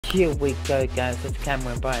Here we go, guys. It's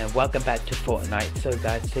Camron and welcome back to Fortnite. So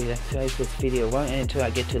guys, today's this video won't end until I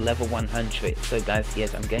get to level 100. So guys,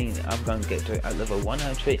 yes, I'm going to get to level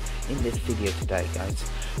 100 in this video today, guys.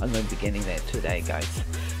 I'm going to be getting there today, guys.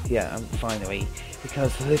 Yeah, I'm finally,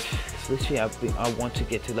 because literally I want to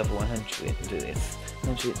get to level 100 and do this.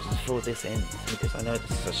 100 before this ends, because I know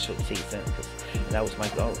this is a short season, because that was my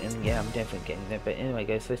goal, and yeah, I'm definitely getting there. But anyway,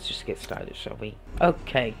 guys, let's just get started, shall we?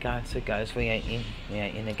 Okay, guys. So guys, we are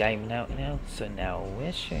in the game now. So now,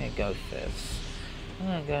 where should I go first?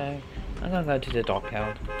 I'm gonna go to the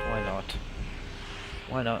dockyard. Why not?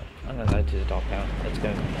 Why not? I'm gonna go to the dockyard. Let's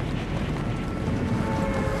go.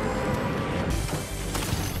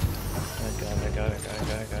 Go.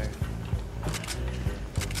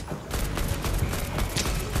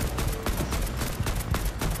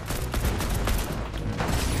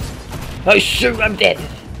 Oh shoot, I'm dead!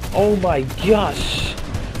 Oh my gosh!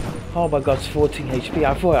 Oh my gosh, 14 HP.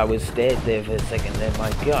 I thought I was dead there for a second then,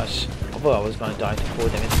 my gosh. I thought I was going to die to 4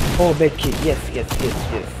 damage. Oh, medkit, yes.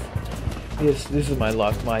 Yes, this is my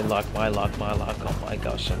luck. Oh my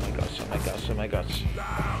gosh.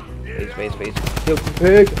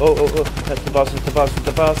 Please. Oh, that's the boss. That's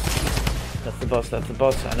the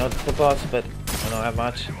boss. I know it's the boss, but I don't have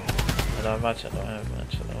much. Oh my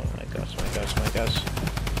gosh.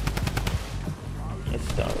 Let's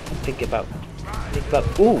start. Think about.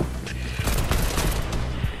 Ooh!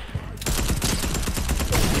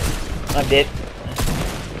 I'm dead.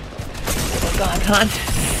 Oh my god, I can't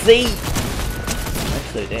see! I'm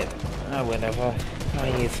so dead. Oh, whatever. Oh,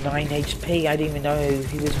 he has 9 HP. I didn't even know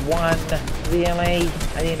he was 1. Really?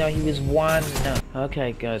 I didn't know he was 1.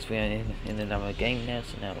 Okay, guys, we are in another game now,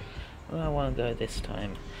 so now where I want to go this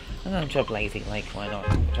time. I'm going to drop Lazy Lake. Why not?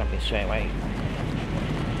 Jump it straight away.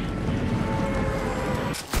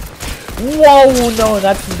 Whoa, no,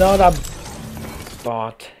 that's not a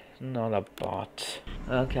bot. Not a bot.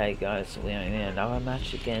 Okay, guys, we are in another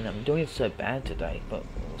match again. I'm doing so bad today, but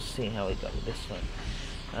we'll see how we go with this one.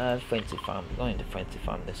 Frenzy Farm. I'm going to Frenzy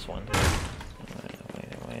Farm this one.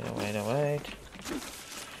 Wait.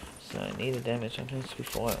 So I need a damage entrance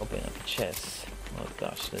before I open up a chest. Oh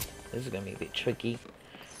gosh, this is going to be a bit tricky.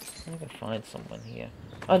 I'm going to find someone here.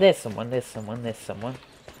 Oh, there's someone.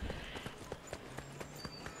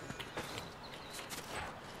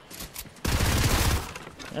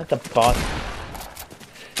 That's a bot.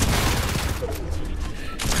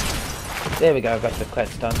 There we go, I got the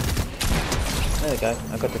quest done. There we go,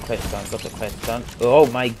 I got the quest done. Oh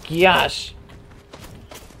my gosh!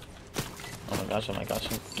 Oh my gosh,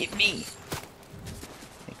 give me!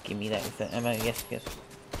 Give me that, is that ammo? Yes.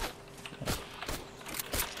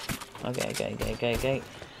 Okay.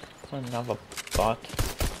 Another bot.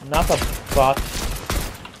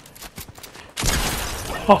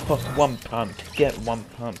 Oh, 1 pumped. Get 1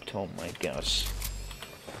 pumped. Oh my gosh.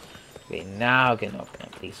 We're now gonna open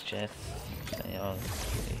up these chests. Stay on.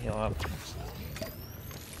 Heal up.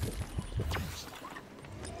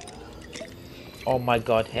 Oh my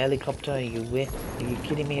god, helicopter, are you with? Are you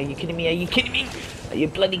kidding me? Are you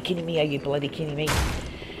bloody kidding me?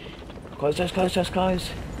 Close. The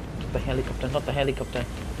helicopter, not the helicopter.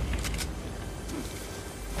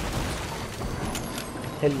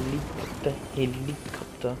 Helicopter.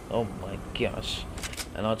 Oh my gosh.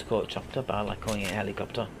 I know to call it chopper, but I like calling it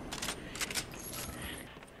helicopter.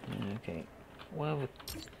 Okay. Well,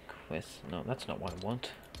 quest. No, that's not what I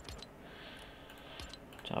want.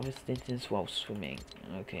 Travis distance while swimming.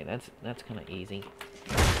 Okay, that's kind of easy.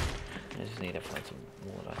 I just need to find some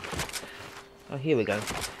water. Oh, here we go.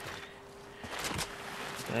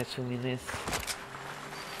 Can I swim in this?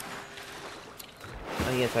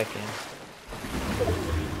 Oh yes, I can.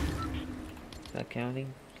 Is that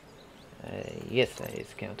counting? Yes, that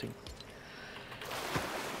is counting.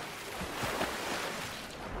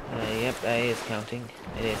 Yep, that is counting.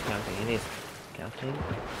 It is counting.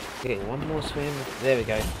 Okay, one more swim. There we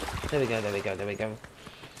go. Good.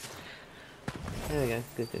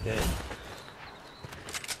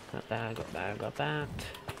 Got that.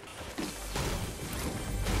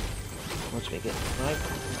 Watch me get sniped.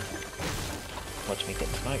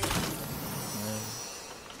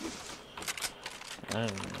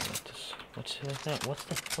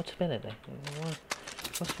 What's better there?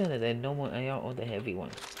 What's better there? Normal AR or the heavy one?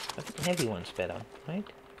 I think the heavy one's better, right?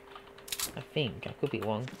 I think. I could be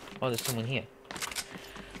wrong. Oh, there's someone here.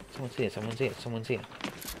 Someone's here.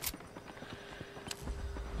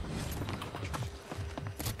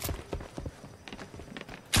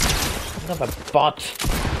 Another bot.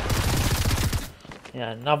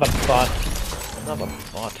 Yeah, another bot.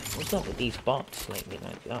 What's up with these bots lately?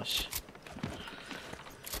 My gosh.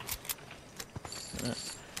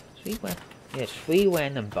 Three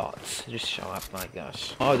random bots. Just show up, my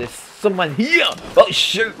gosh. Oh, there's someone here! Oh,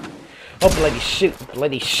 shoot! Oh, bloody shoot!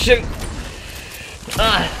 Bloody shoot!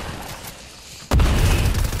 Ah!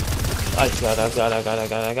 Oh, God, oh, God, oh, God, oh,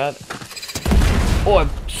 God, oh, God. Oh, I'm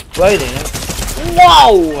exploding it.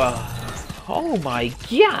 Whoa! Oh, my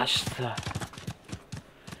gosh!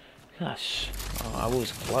 Gosh. Oh, I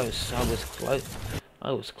was close. I was close.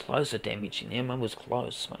 I was close to damaging him. I was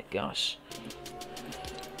close. My gosh.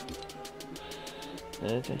 So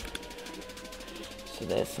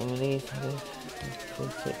there's some of these.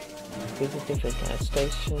 These are different gas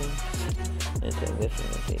stations. There's a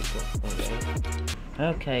different people.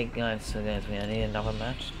 Okay, guys. So guys, we need another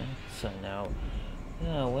match now. So now,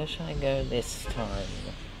 where should I go this time?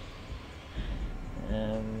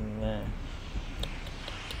 I'm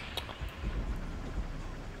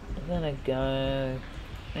gonna go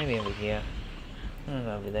maybe over here.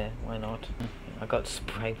 Over there, why not? I got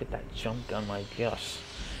sprayed with that jump gun, my gosh.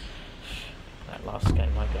 That last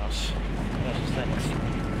game, my gosh.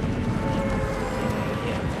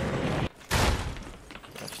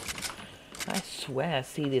 I swear I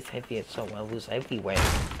see this heavy assault levels everywhere.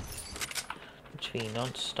 Literally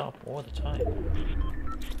non-stop all the time.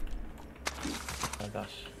 Oh my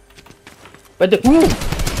gosh. But the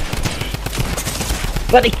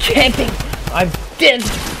bloody camping! I'm dead!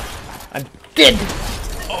 I'm dead!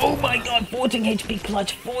 Oh my god, 14 HP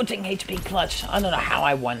clutch, 14 HP clutch. I don't know how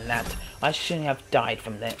I won that. I shouldn't have died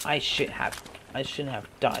from that. I shouldn't have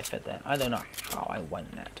died for that. I don't know how I won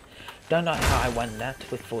that. Don't know how I won that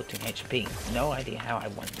with 14 HP. No idea how I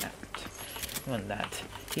won that.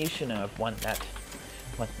 You shouldn't have won that.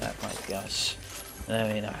 My gosh. I don't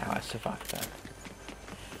even know how I survived that.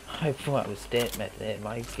 I thought I was dead,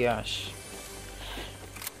 my gosh.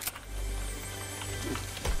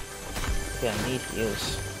 Yeah, I need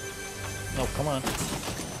heals. No, come on.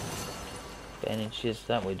 Bandages,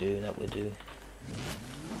 that would do.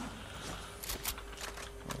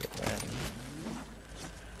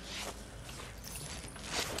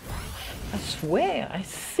 I swear, I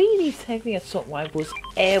see these heavy assault rifles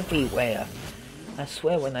everywhere. I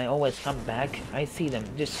swear when I always come back, I see them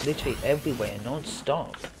just literally everywhere,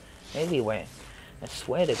 non-stop. Everywhere. I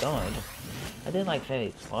swear to God. I didn't like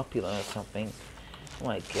very popular or something. Oh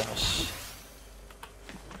my gosh.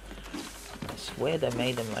 I swear they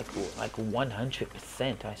made them like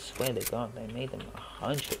 100%. I swear to God, they made them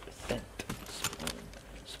 100%.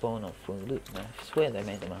 Spawn on full loop, man. I swear they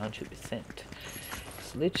made them 100%.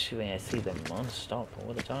 It's literally I see them non-stop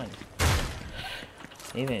all the time.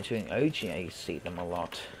 Even during OG, I see them a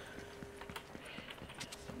lot.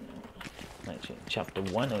 Actually, chapter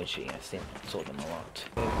 1 OG, saw them a lot.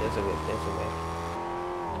 There's a whip.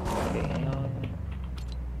 Okay, hang on.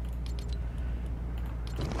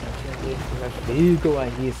 Eagle, I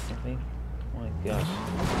hear something. Oh my gosh.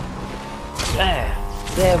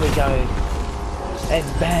 There we go. And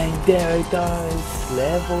bang, there it goes.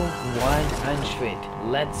 Level 100.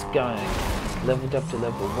 Let's go. Leveled up to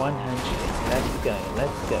level 100.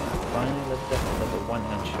 Let's go. Finally leveled up to level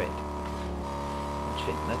 100.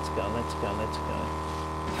 Let's go.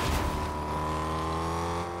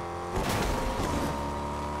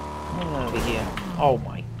 Over here. Oh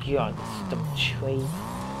my god, some tree.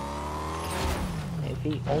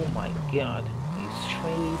 Heavy. Oh my god, these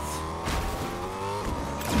trees.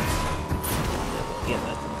 Yeah,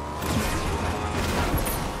 that's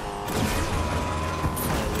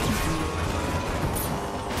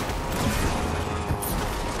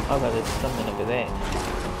oh god, there's something over there.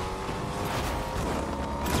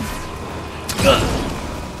 There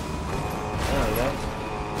we go.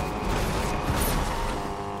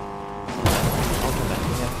 I'll come back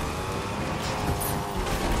to him.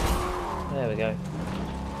 There we go.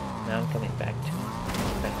 Now I'm coming back to him.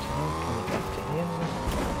 Coming back to him.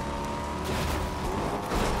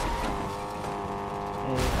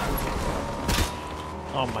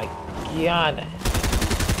 Oh my god.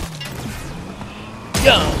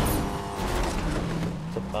 Yeah.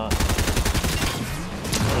 It's a bug.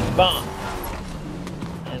 Bomb.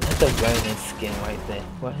 And that's a Ronin skin right there.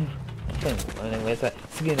 What? Ronin, where's that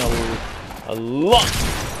skin? A lot.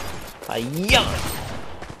 Hiya.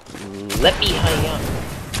 Let me hiya.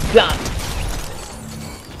 God.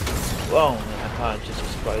 Whoa, man, my car just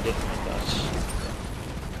exploded. Oh my gosh.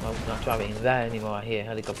 I'm not driving that anymore. I hear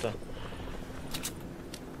helicopter.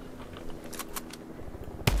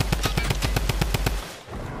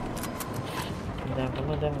 Come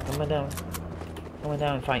on down. Come on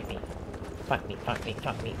down and fight me. Fuck me,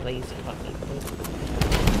 please.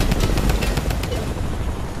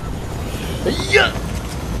 Yeah!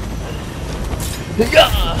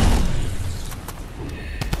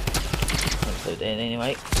 So then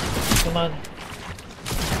anyway, come on.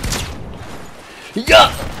 Yeah!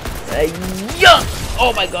 Yeah!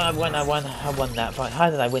 Oh my god, I won that fight. How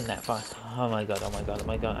did I win that fight? Oh my god,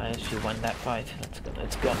 I actually won that fight.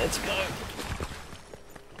 Let's go.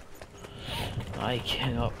 I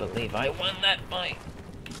cannot believe I won that fight.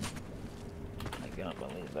 I can't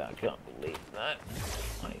believe that.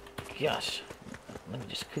 My gosh. Let me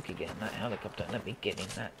just cook again that helicopter. Let me get in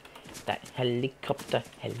that helicopter,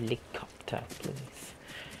 please.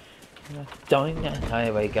 Dying now.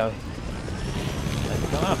 There we go. Let's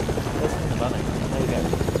go up. Listen to the button. There we go.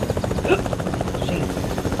 Jeez.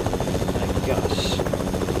 My gosh.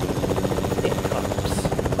 It cops.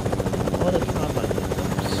 What a time I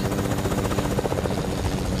cops.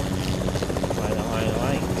 Right.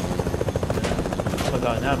 Oh my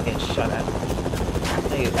god, now I'm getting shot at.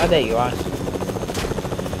 There you are.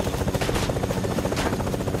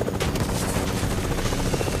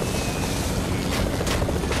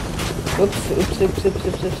 Oops.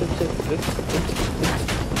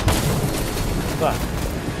 Fuck.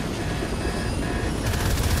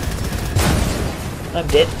 I'm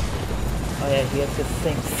dead. Oh yeah, he has the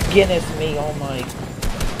same skin as me, oh my.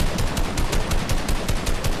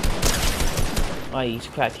 Oh, he's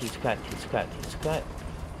cracked.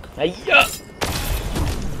 Hey-ya!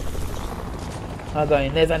 Oh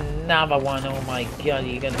god, there's another one, oh my god,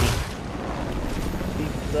 you're gonna be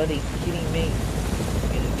bloody kidding me.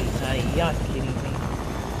 You're kidding me.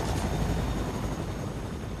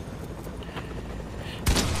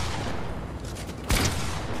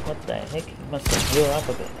 What the heck? He must have blew up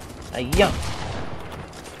a bit.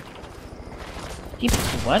 Keep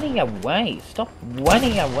running away. Stop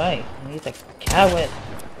running away. He's a coward.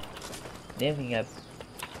 Living a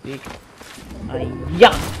big.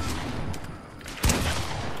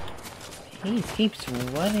 He keeps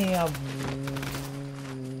running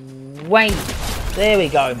away. There we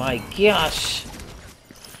go, my gosh.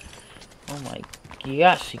 Oh my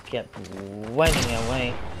gosh, he kept running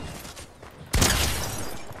away.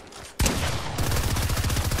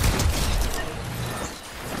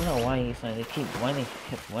 I don't know why he's like, they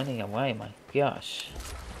kept running away, my gosh.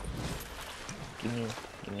 Give me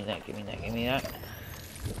that.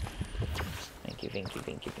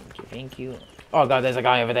 Thank you. Oh god, there's a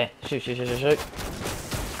guy over there. Shoot.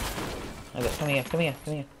 Okay, come here.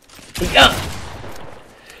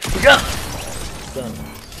 Yeah! Done.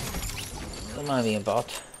 That might be a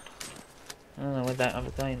bot. I don't know where that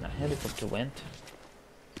other guy in that helicopter went.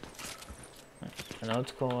 I know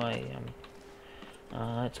it's called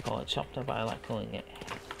it's called a chopper, but I like calling it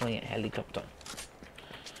helicopter.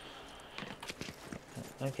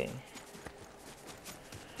 Okay.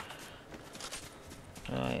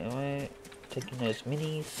 Alright. Taking those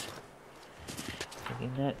minis.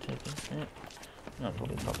 Taking that. No,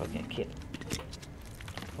 probably pop up a kit.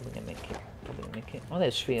 Probably gonna make it. Oh,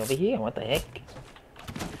 there's 3 over here. What the heck?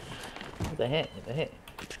 What the heck?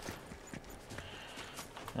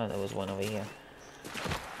 Oh, there was 1 over here.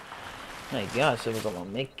 My gosh, so we've got more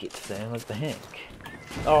make kits there. What the heck?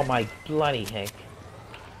 Oh my bloody heck.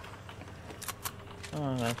 Oh,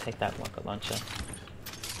 I'm gonna take that rocket launcher.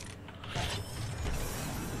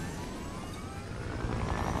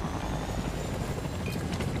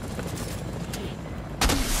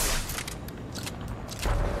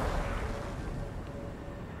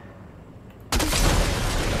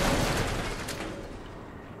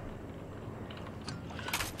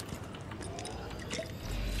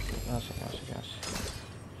 Gosh.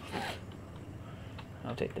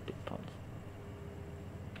 I'll take the big pots.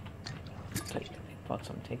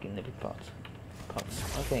 I'm taking the big pots.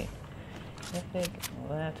 Okay. All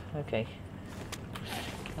that. Okay.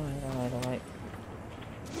 Alright.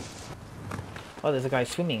 Oh, there's a guy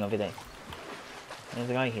swimming over there. There's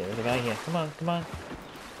a guy here. Come on.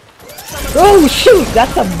 Oh shoot!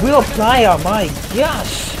 That's a real player. My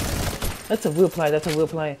gosh! That's a real player.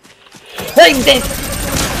 Hey,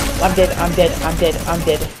 I'm dead.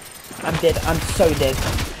 I'm so dead.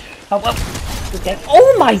 Oh, well. Okay.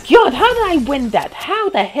 Oh my god, how did I win that? How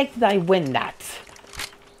the heck did I win that?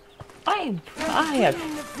 I have...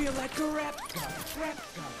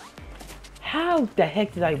 How the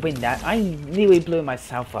heck did I win that? I nearly blew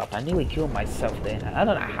myself up. I nearly killed myself there. I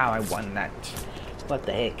don't know how I won that. What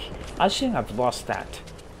the heck? I shouldn't have lost that.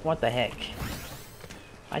 What the heck?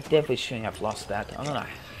 I definitely shouldn't have lost that. I don't know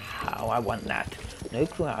how I won that. No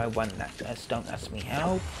clue how I won that. Don't ask me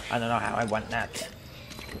how. I don't know how I won that.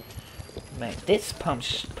 Man, this pump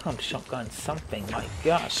shotgun something. My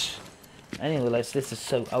gosh. I didn't realize this is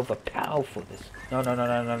so overpowerful. This. No.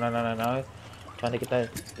 Trying to get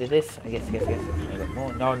that. This. I guess. I got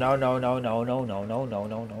more. No.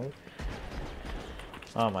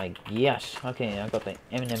 Oh my gosh. Okay, I got the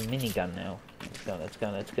M&M minigun now. Let's go, let's go,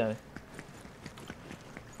 let's go.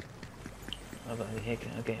 Oh, the heck.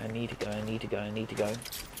 Okay, I need to go, I need to go, I need to go.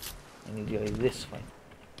 I need to go this way.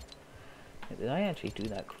 Did I actually do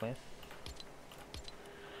that quest?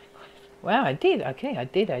 Wow, I did. Okay, I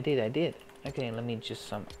did. Okay, let me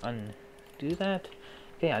just undo that.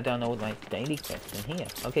 Okay, I done all my daily quests in here.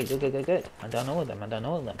 Okay, good. I done all of them.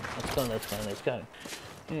 Let's go.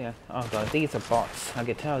 Yeah. Oh god, these are bots. I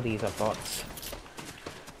can tell these are bots.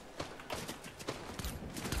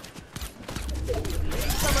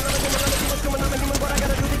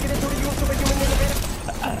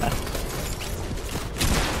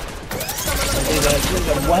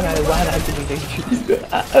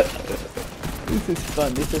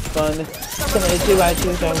 This is fun.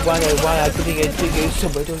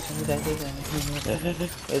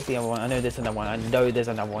 Where's the other one? I know there's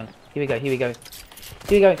another one. Here we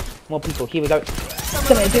go. More people. Here we go.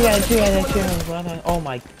 Oh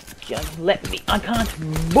my god, let me. I can't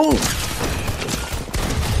move.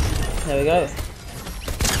 There we go.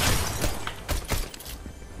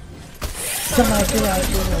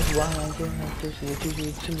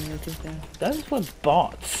 Those were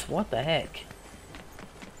bots. What the heck?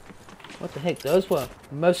 Those were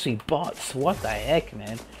mostly bots. What the heck,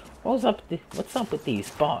 man? What's up with these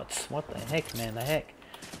bots? What the heck, man?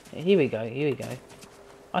 Here we go.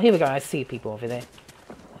 Oh, here we go. I see people over there.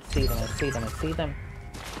 I see them.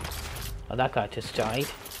 Oh, that guy just died.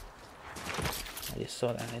 I just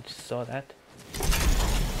saw that.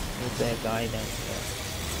 There's that guy down there.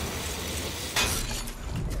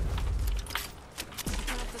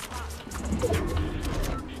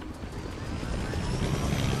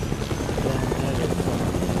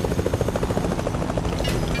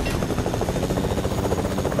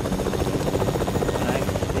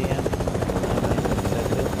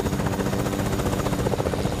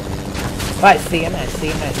 I see him. See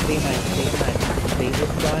this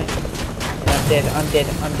guy? I'm dead. I'm going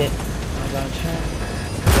to try.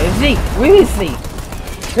 Where is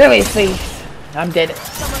he? I'm dead.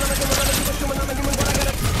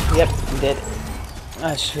 Yep, I'm dead.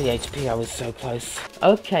 That's 3 HP, I was so close.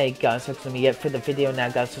 Okay guys, that's gonna be it for the video now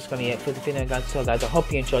guys. So guys, I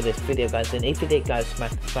hope you enjoyed this video guys, and if you did guys,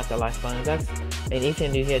 smash the like button guys. And if you're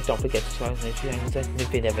new here, don't forget to subscribe and share the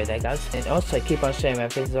video every day guys. And also keep on sharing my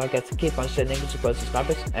videos guys, keep on sharing to grow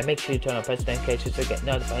subscribers, and make sure you turn on post notifications to get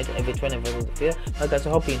notified every 20 minutes of the video. Well guys, I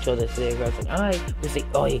hope you enjoyed this video guys, and I will see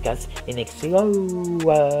all you guys in the next video.